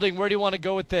for holding. Where do you want to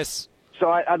go with this? So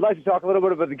I'd like to talk a little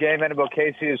bit about the game and about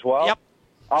Casey as well. Yep.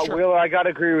 Sure. Wheeler, I got to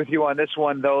agree with you on this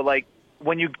one, though. Like,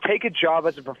 when you take a job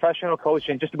as a professional coach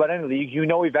in just about any league, you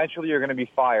know eventually you're going to be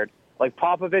fired. Like,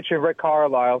 Popovich and Rick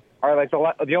Carlisle are like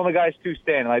the only guys to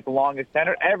stand, like the longest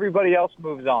tenure. Everybody else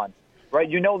moves on, right?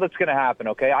 You know that's going to happen,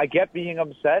 okay? I get being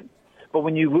upset, but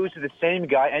when you lose to the same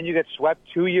guy and you get swept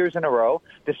 2 years in a row,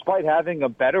 despite having a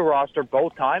better roster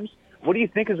both times, what do you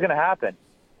think is going to happen?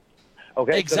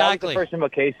 Okay, exactly. So that was the first thing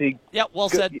about Casey. Yeah, well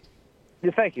said.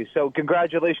 Yeah, thank you. So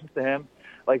congratulations to him.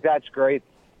 Like, that's great.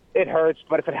 It hurts,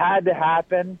 but if it had to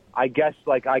happen, I guess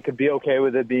I could be okay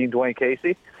with it being Dwayne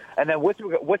Casey. And then with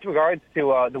regards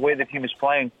to the way the team is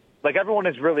playing, like everyone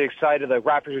is really excited. The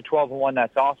Raptors are 12-1.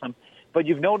 That's awesome. But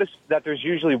you've noticed that there's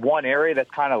usually one area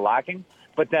that's kind of lacking,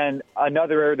 but then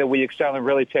another area that we excel in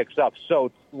really picks up.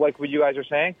 So like what you guys are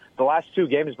saying, the last 2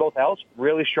 games, both else,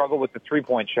 really struggle with the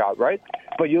three-point shot, right?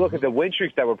 But you look at the win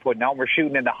streaks that we're putting out, we're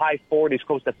shooting in the high 40s,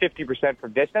 close to 50%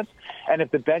 from distance. And if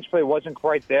the bench play wasn't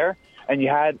quite there and you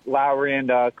had Lowry and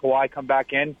Kawhi come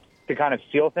back in to kind of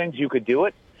seal things, you could do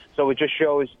it. So it just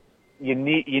shows you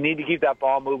need to keep that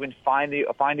ball moving, find the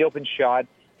open shot,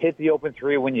 hit the open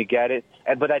three when you get it,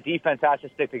 but that defense has to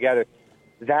stick together.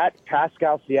 That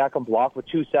Pascal Siakam block with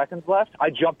 2 seconds left,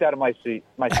 I jumped out of my seat.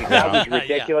 That was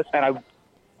ridiculous, and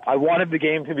I wanted the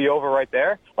game to be over right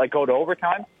there, like go to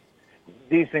overtime.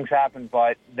 These things happen,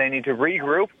 but they need to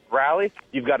regroup, rally.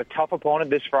 You've got a tough opponent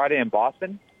this Friday in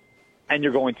Boston, and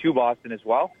you're going to Boston as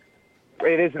well.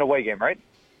 It is an away game, right?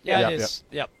 Yeah, it is.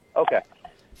 Yep. Okay.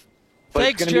 But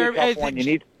Thanks, it's going to be a Jeremy. tough one. You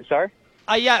need. Sorry.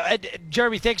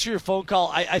 Jeremy, thanks for your phone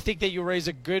call. I think that you raise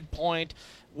a good point.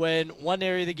 When one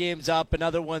area of the game's up,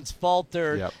 another one's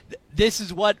faltered. Yep. This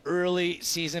is what early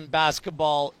season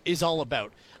basketball is all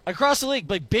about. Across the league,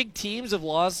 like big teams have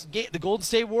lost. The Golden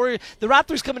State Warriors, the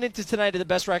Raptors coming into tonight are the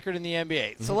best record in the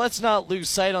NBA. So let's not lose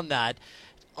sight on that.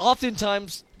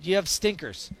 Oftentimes, you have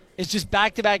stinkers. It's just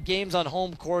back-to-back games on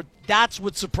home court. That's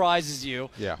what surprises you.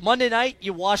 Yeah. Monday night,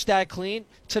 you wash that clean.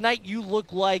 Tonight, you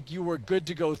look like you were good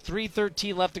to go.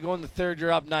 3:13 left to go in the third.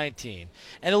 You're up 19.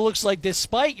 And it looks like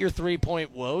despite your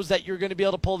three-point woes that you're going to be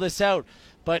able to pull this out.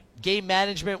 But game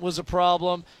management was a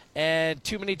problem, and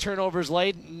too many turnovers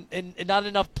late, and not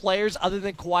enough players other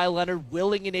than Kawhi Leonard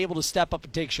willing and able to step up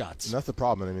and take shots. And that's the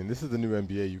problem. I mean, this is the new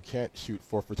NBA. You can't shoot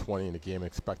 4 for 20 in a game and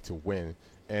expect to win.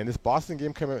 And this Boston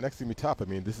game coming up next is going to be tough. I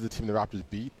mean, this is the team the Raptors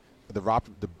beat. The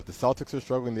Celtics are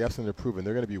struggling. They have something to prove, and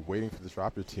they're going to be waiting for this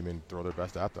Raptors team and throw their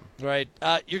best at them. Right.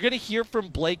 You're going to hear from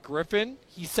Blake Griffin.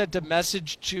 He sent a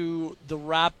message to the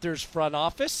Raptors front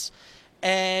office.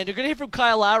 And you're going to hear from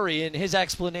Kyle Lowry in his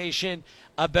explanation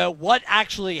about what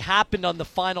actually happened on the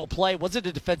final play. Was it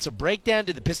a defensive breakdown?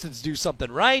 Did the Pistons do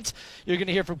something right? You're going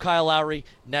to hear from Kyle Lowry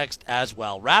next as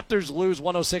well. Raptors lose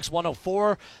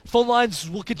 106-104. Phone lines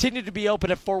will continue to be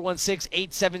open at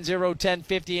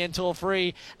 416-870-1050 and toll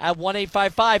free at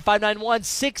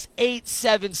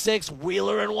 1-855-591-6876.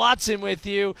 Wheeler and Watson with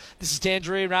you. This is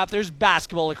Tangerine Raptors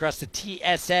basketball across the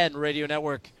TSN Radio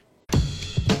Network.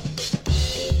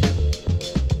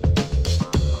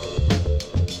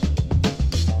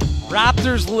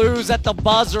 Raptors lose at the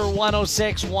buzzer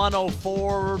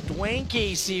 106-104. Dwayne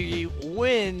Casey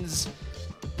wins.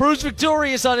 Proves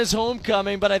victorious on his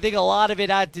homecoming, but I think a lot of it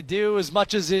had to do, as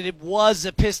much as it was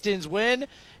a Pistons win,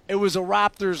 it was a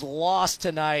Raptors loss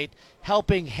tonight,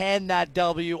 helping hand that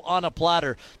W on a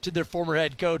platter to their former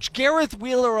head coach. Gareth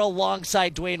Wheeler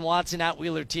alongside Dwayne Watson at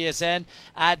Wheeler TSN,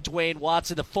 at Dwayne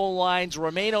Watson. The phone lines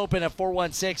remain open at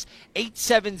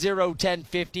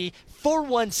 416-870-1050.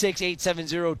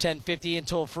 416-870-1050 and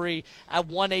toll free at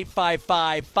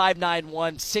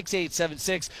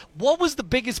 1-855-591-6876. What was the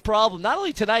biggest problem, not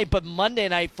only tonight, but Monday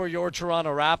night for your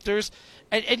Toronto Raptors?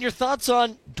 And your thoughts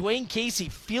on Dwayne Casey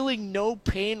feeling no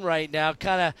pain right now,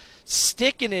 kind of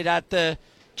sticking it at the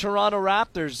Toronto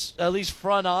Raptors, at least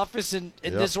front office and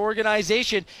this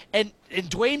organization. And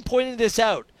Dwayne pointed this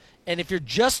out. And if you're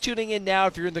just tuning in now,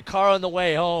 if you're in the car on the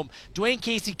way home, Dwayne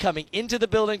Casey coming into the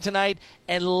building tonight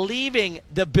and leaving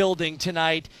the building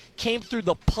tonight came through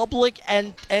the public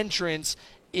entrance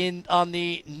on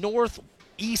the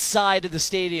northeast side of the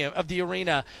stadium, of the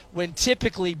arena, when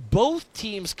typically both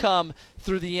teams come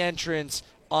through the entrance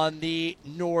on the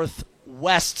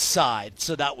northwest side.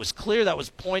 So that was clear, that was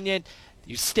poignant.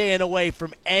 You staying away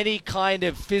from any kind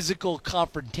of physical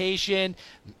confrontation,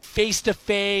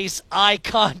 face-to-face, eye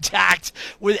contact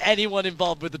with anyone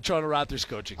involved with the Toronto Raptors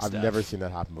coaching staff. I've never seen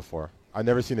that happen before. I've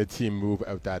never seen a team move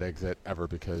out that exit ever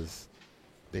because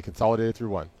they consolidated through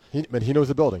one. But he knows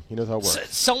the building. He knows how it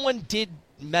works. Someone did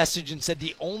message and said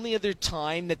the only other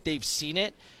time that they've seen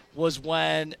it was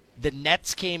when the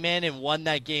Nets came in and won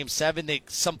that Game 7.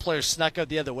 Some players snuck out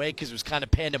the other way because it was kind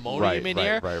of pandemonium in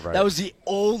here. Right. That was the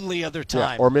only other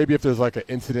time. Yeah. Or maybe if there's like an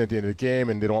incident at the end of the game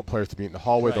and they don't want players to be in the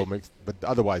hallway, they'll make. But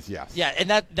otherwise, yes. Yeah, and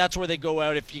that's where they go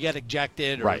out if you get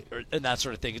ejected and that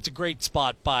sort of thing. It's a great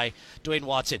spot by Dwayne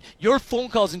Watson. Your phone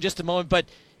calls in just a moment, but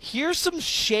here's some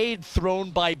shade thrown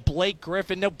by Blake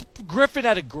Griffin. Now, Griffin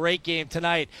had a great game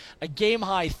tonight, a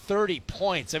game-high 30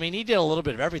 points. I mean, he did a little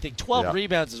bit of everything, 12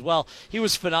 rebounds as well. He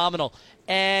was phenomenal.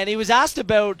 And he was asked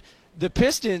about the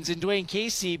Pistons and Dwayne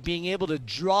Casey being able to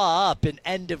draw up an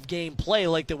end-of-game play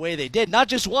like the way they did, not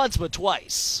just once but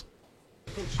twice.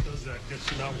 Coach does that,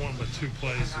 gets you not one but two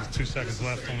plays with 2 seconds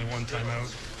left, only one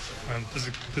timeout.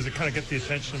 Does it kind of get the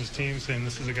attention of his team, saying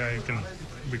this is a guy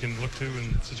we can look to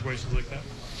in situations like that?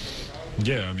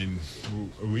 Yeah, I mean,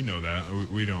 we know that.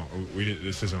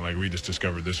 This isn't like we just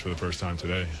discovered this for the first time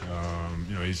today.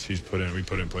 We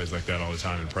put in plays like that all the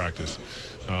time in practice.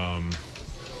 And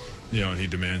he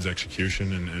demands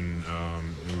execution,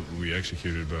 and we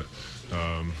executed. But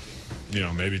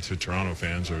maybe to Toronto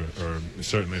fans or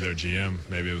certainly their GM,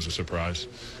 maybe it was a surprise,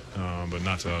 but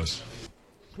not to us.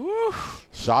 Woo.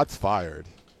 Shots fired.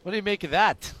 What do you make of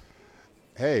that?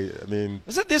 Hey, I mean...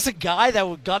 Wasn't this a guy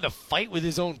that got in a fight with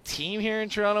his own team here in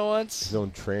Toronto once? His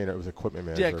own trainer. It was equipment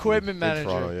manager. Yeah, equipment manager.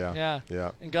 In Toronto,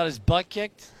 yeah. And got his butt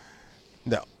kicked?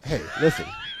 No. Hey, listen.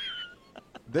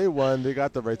 They won. They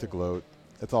got the right to gloat.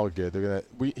 It's all good. They're gonna.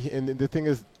 And the thing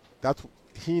is,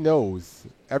 he knows.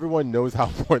 Everyone knows how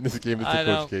important this game is to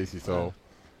Coach Casey. So,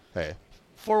 hey.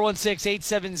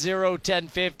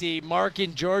 416-870-1050. Mark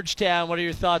in Georgetown. What are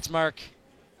your thoughts, Mark?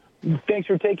 Thanks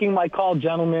for taking my call,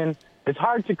 gentlemen. It's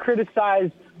hard to criticize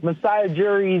Masai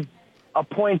Ujiri's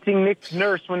appointing Nick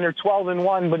Nurse when they're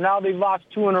 12-1, but now they've lost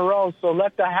 2 in a row. So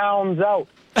let the hounds out.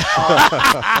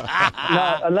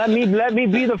 Let me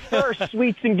be the first,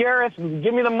 Sweets and Gareth.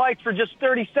 Give me the mic for just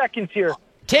 30 seconds here.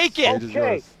 Take it.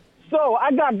 Okay. So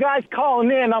I got guys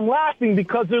calling in. I'm laughing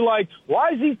because they're like,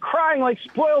 why is he crying like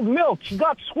spoiled milk? He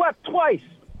got swept twice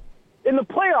in the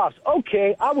playoffs.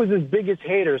 Okay, I was his biggest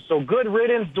hater. So good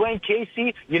riddance, Dwayne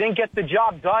Casey. You didn't get the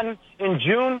job done in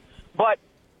June. But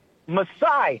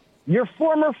Masai, your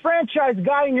former franchise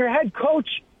guy and your head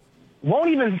coach, won't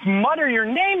even mutter your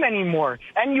name anymore.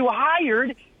 And you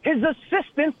hired his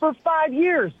assistant for 5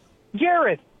 years.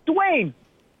 Gareth, Dwayne,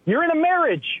 you're in a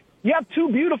marriage. You have 2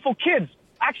 beautiful kids.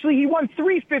 Actually, he won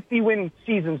 3 50-win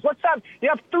seasons. You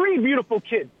have 3 beautiful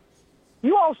kids.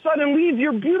 You all of a sudden leave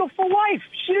your beautiful wife.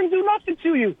 She didn't do nothing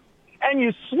to you. And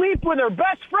you sleep with her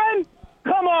best friend?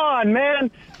 Come on,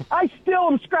 man. I still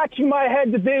am scratching my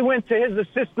head that they went to his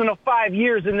assistant of 5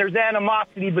 years and there's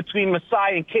animosity between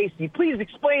Masai and Casey. Please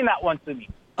explain that one to me.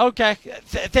 Okay.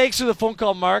 Thanks for the phone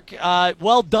call, Mark.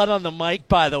 Well done on the mic,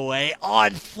 by the way. On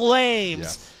Flames.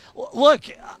 Yes. Look,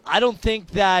 I don't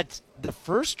think that the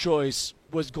first choice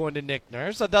was going to Nick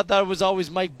Nurse. I thought that was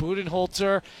always Mike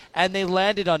Budenholzer, and they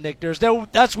landed on Nick Nurse. Now,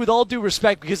 that's with all due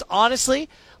respect, because honestly,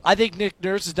 I think Nick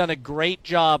Nurse has done a great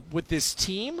job with this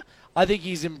team. I think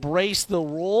he's embraced the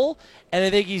role, and I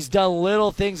think he's done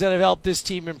little things that have helped this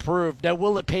team improve. Now,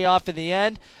 will it pay off in the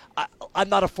end? I'm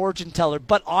not a fortune teller,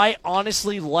 but I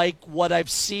honestly like what I've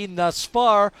seen thus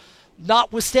far,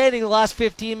 notwithstanding the last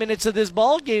 15 minutes of this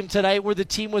ball game tonight where the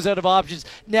team was out of options.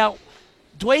 Now,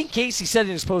 Dwayne Casey said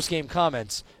in his post-game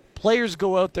comments, players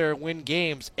go out there and win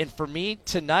games. And for me,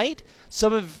 tonight,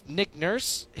 some of Nick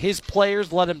Nurse, his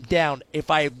players let him down. If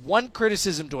I have one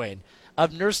criticism, Dwayne,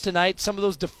 of Nurse tonight, some of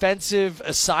those defensive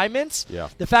assignments,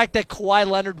 the fact that Kawhi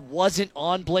Leonard wasn't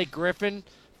on Blake Griffin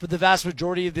for the vast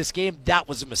majority of this game, that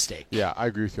was a mistake. Yeah, I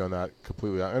agree with you on that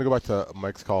completely. I'm going to go back to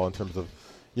Mike's call in terms of,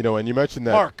 and you mentioned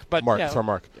that. Mark.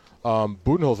 Mark.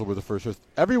 Budenholzer was the first choice.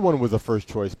 Everyone was the first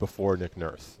choice before Nick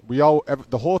Nurse.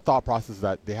 The whole thought process is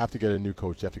that they have to get a new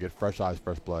coach. They have to get fresh eyes,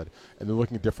 fresh blood, and they're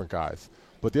looking at different guys.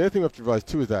 But the other thing we have to realize,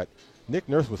 too, is that Nick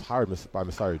Nurse was hired by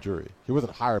Masai Ujiri. He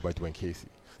wasn't hired by Dwayne Casey.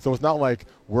 So it's not like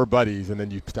we're buddies and then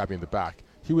you stab me in the back.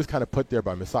 He was kind of put there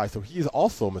by Masai, so he is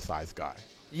also Masai's guy.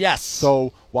 Yes.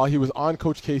 So while he was on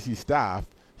Coach Casey's staff,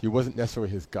 he wasn't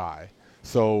necessarily his guy.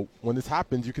 So when this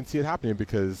happens, you can see it happening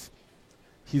because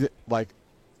he's like –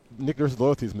 Nick Nurse's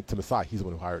loyalty is to Masai. He's the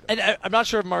one who hired him. And I'm not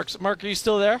sure if Mark, are you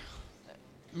still there?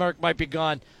 Mark might be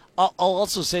gone. I'll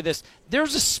also say this.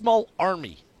 There's a small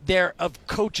army there of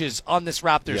coaches on this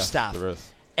Raptors staff. There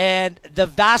is. And the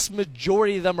vast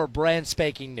majority of them are brand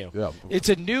spanking new. Yeah. It's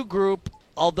a new group,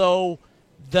 although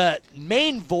the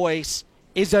main voice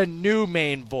is a new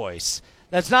main voice.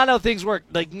 That's not how things work.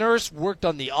 Like, Nurse worked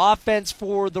on the offense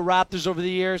for the Raptors over the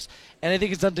years, and I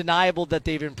think it's undeniable that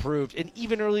they've improved. And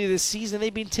even earlier this season,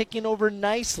 they've been ticking over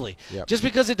nicely. Yep. Just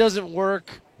because it doesn't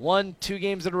work 1-2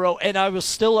 games in a row, and I will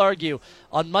still argue,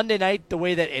 on Monday night, the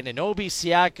way that Anunoby,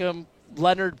 Siakam,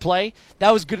 Leonard play,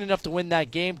 that was good enough to win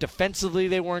that game. Defensively,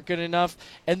 they weren't good enough,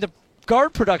 and the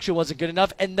guard production wasn't good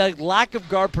enough, and the lack of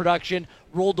guard production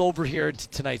rolled over here into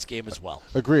tonight's game as well.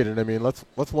 Agreed. And I mean,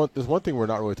 there's one thing we're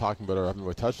not really talking about or haven't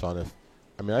really touched on.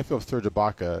 I feel if Serge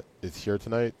Ibaka is here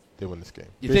tonight, they win this game.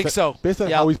 You think so? Based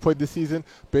on how he's played this season,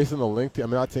 based on the length,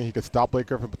 I'm not saying he could stop Blake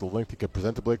Griffin, but the length he could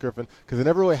present to Blake Griffin, because they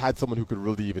never really had someone who could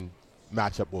really even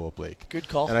match up well with Blake. Good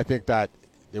call. And I think that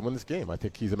they win this game. I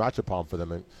think he's a matchup problem for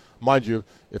them. And mind you,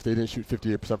 if they didn't shoot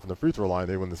 58% from the free throw line,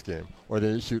 they win this game. Or they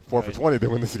didn't shoot 4 for 20, they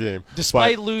win this game.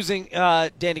 Despite losing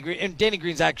Danny Green, and Danny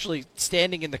Green's actually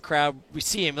standing in the crowd. We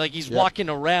see him like he's walking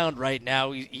around right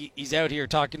now. He's out here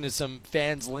talking to some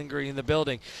fans lingering in the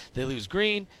building. They lose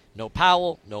Green, no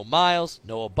Powell, no Miles,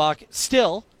 no Ibaka.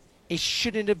 Still, it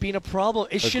shouldn't have been a problem.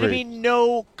 It should have been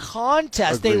no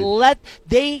contest.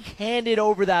 They handed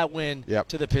over that win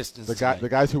to the Pistons. The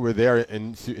guys who were there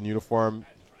in uniform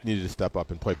needed to step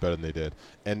up and play better than they did.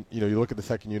 And you look at the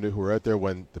second unit who were out there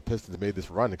when the Pistons made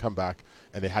this run to come back,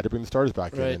 and they had to bring the starters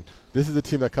back in. And this is a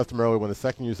team that customarily, when the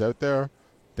second unit's out there,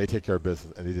 they take care of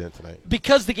business, and they didn't tonight.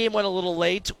 Because the game went a little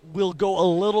late, we'll go a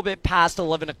little bit past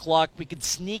 11 o'clock. We could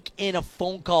sneak in a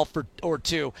phone call or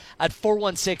two at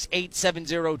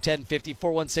 416-870-1050,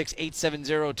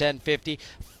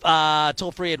 416-870-1050.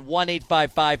 Toll free at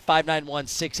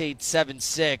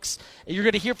 1-855-591-6876. You're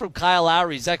going to hear from Kyle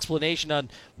Lowry's explanation on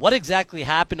what exactly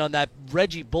happened on that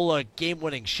Reggie Bullock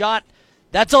game-winning shot.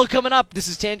 That's all coming up. This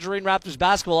is Tangerine Raptors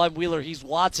basketball. I'm Wheeler. He's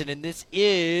Watson, and this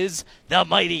is the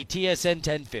mighty TSN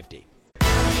 1050.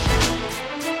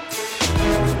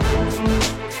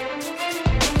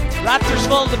 Raptors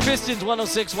fall to the Pistons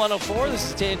 106-104. This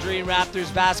is Tangerine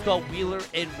Raptors basketball. Wheeler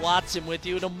and Watson with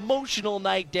you. An emotional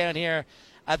night down here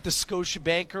at the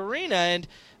Scotiabank Arena. And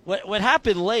what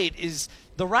happened late is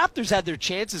the Raptors had their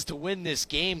chances to win this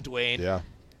game, Dwayne. Yeah.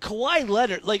 Kawhi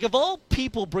Leonard, like of all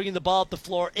people bringing the ball up the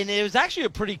floor, and it was actually a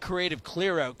pretty creative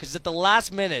clear out because at the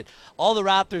last minute, all the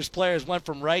Raptors players went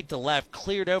from right to left,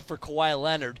 cleared out for Kawhi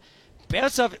Leonard.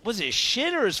 Bounced off, was it his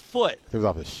shin or his foot? It was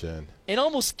off his shin. It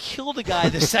almost killed a guy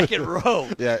the second row.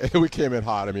 Yeah, we came in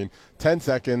hot. I mean, 10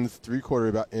 seconds,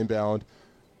 three-quarter inbound.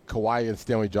 Kawhi and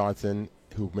Stanley Johnson,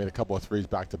 who made a couple of threes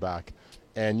back-to-back.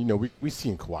 And, we've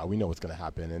seen Kawhi. We know what's going to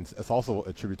happen. And it's also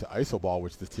a tribute to iso ball,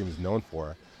 which this team is known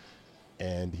for.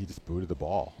 And he just booted the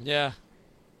ball. Yeah.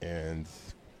 And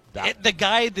the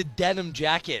guy in the denim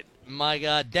jacket, my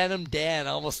God, Denim Dan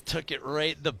almost took it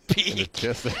right in the beak.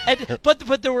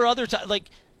 But there were other times, like,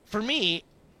 for me,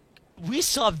 we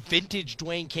saw vintage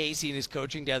Dwayne Casey and his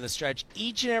coaching down the stretch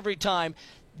each and every time.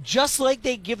 Just like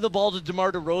they give the ball to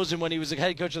DeMar DeRozan when he was the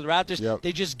head coach of the Raptors,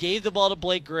 they just gave the ball to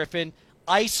Blake Griffin.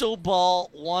 ISO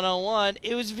ball 101.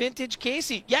 It was vintage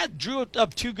Casey. Yeah, drew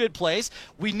up two good plays.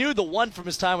 We knew the one from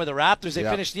his time with the Raptors. They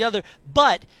finished the other.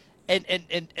 But, and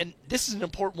this is an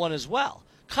important one as well.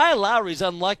 Kyle Lowry's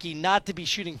unlucky not to be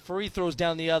shooting free throws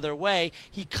down the other way.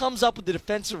 He comes up with the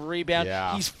defensive rebound.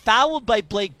 Yeah. He's fouled by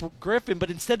Blake Griffin,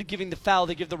 but instead of giving the foul,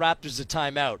 they give the Raptors a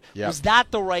timeout. Yeah. Was that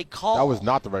the right call? That was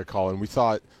not the right call, and we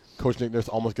saw Coach Nick Nurse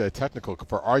almost get a technical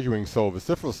for arguing so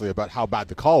vociferously about how bad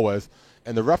the call was.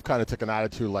 And the ref kind of took an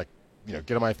attitude like, get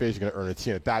in my face, you're going to earn a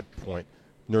T. And at that point,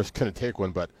 Nurse couldn't take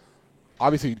one. But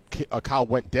obviously, Kyle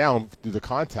went down through the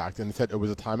contact and said it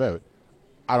was a timeout.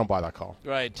 I don't buy that call.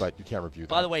 Right. But you can't review that.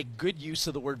 By the way, good use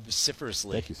of the word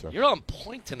vociferously. Thank you, sir. You're on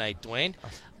point tonight, Dwayne.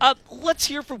 Let's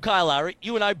hear from Kyle Lowry.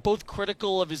 You and I both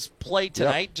critical of his play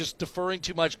tonight, just deferring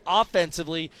too much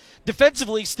offensively.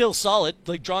 Defensively, still solid,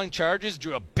 like drawing charges,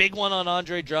 drew a big one on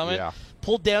Andre Drummond,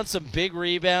 pulled down some big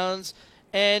rebounds.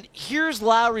 And here's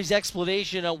Lowry's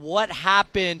explanation of what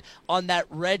happened on that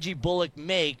Reggie Bullock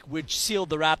make, which sealed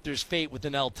the Raptors' fate with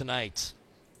an L tonight.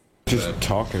 Just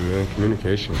talking, man.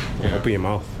 Communication. Open your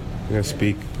mouth. You gotta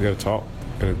speak. You gotta talk.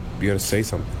 You gotta say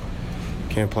something.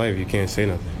 You can't play if you can't say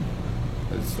nothing.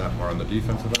 Is that more on the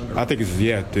defensive end? I think it's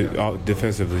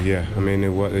defensively. Yeah. I mean,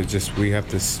 it's just we have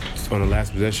to on the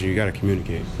last possession. You gotta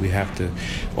communicate. We have to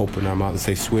open our mouth and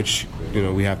say switch.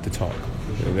 We have to talk.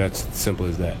 That's simple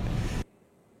as that.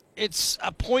 It's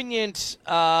a poignant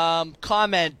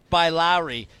comment by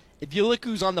Lowry. If you look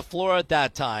who's on the floor at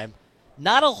that time,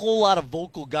 not a whole lot of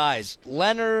vocal guys.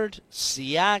 Leonard,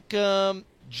 Siakam,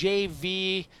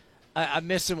 JV, I'm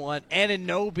missing one,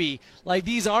 Anunoby. Like,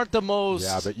 these aren't the most.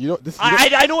 Yeah, but it's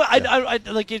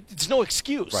no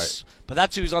excuse. Right. But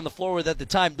that's who's on the floor with at the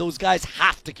time. Those guys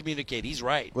have to communicate. He's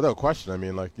right. Without question. I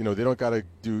mean, they don't got to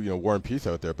do, War and Peace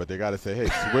out there, but they got to say, hey,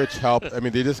 switch, help. I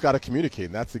mean, they just got to communicate,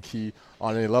 and that's the key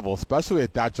on any level, especially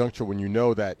at that juncture when you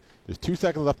know that there's 2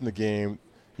 seconds left in the game,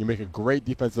 you make a great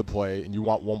defensive play, and you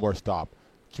want one more stop.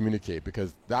 Communicate,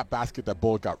 because that basket that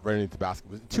Bullock got right into the basket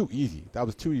was too easy. That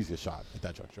was too easy a shot at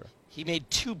that juncture. He made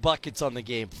 2 buckets on the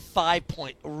game, 5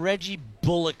 point. Reggie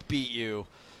Bullock beat you.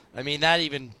 I mean, that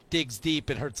even digs deep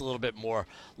and hurts a little bit more.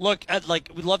 Look,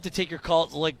 we'd love to take your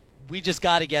call. We just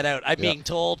got to get out. I'm being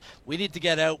told we need to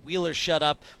get out. Wheeler, shut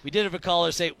up. We did have a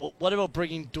caller say, well, what about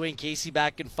bringing Dwayne Casey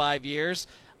back in 5 years?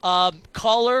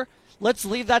 Caller, let's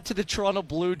leave that to the Toronto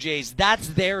Blue Jays. That's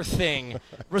their thing.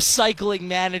 Recycling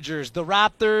managers. The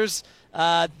Raptors,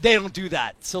 they don't do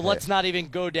that. So let's not even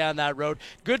go down that road.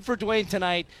 Good for Dwayne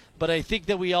tonight, but I think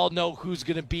that we all know who's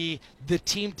going to be the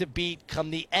team to beat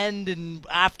come the end and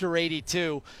after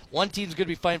 82. One team's going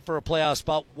to be fighting for a playoff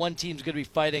spot. One team's going to be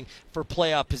fighting for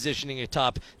playoff positioning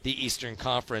atop the Eastern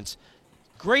Conference.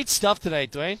 Great stuff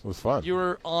tonight, Dwayne. It was fun. You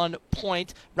were on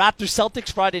point.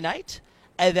 Raptors-Celtics Friday night.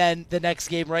 And then the next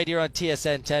game right here on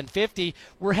TSN 1050.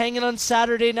 We're hanging on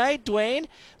Saturday night, Dwayne.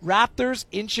 Raptors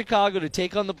in Chicago to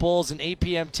take on the Bulls, an 8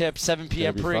 p.m. tip, 7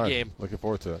 p.m. pregame. Looking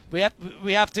forward to it.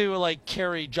 We have to like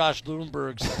carry Josh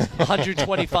Bloomberg's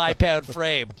 125-pound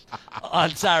frame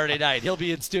on Saturday night. He'll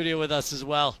be in studio with us as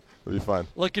well. It'll be fun.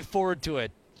 Looking forward to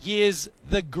it. He is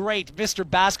the great Mr.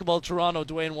 Basketball Toronto,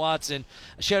 Dwayne Watson.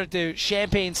 A shout out to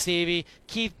Champagne Stevie,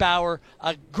 Keith Bauer.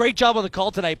 A great job on the call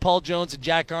tonight, Paul Jones and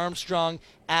Jack Armstrong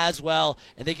as well.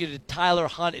 And thank you to Tyler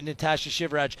Hunt and Natasha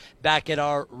Shivraj back at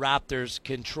our Raptors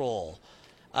control.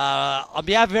 On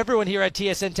behalf of everyone here at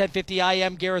TSN 1050, I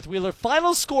am Gareth Wheeler.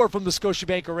 Final score from the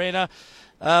Scotiabank Arena.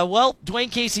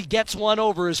 Dwayne Casey gets one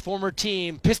over his former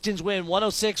team. Pistons win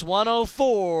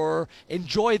 106-104.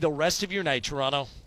 Enjoy the rest of your night, Toronto.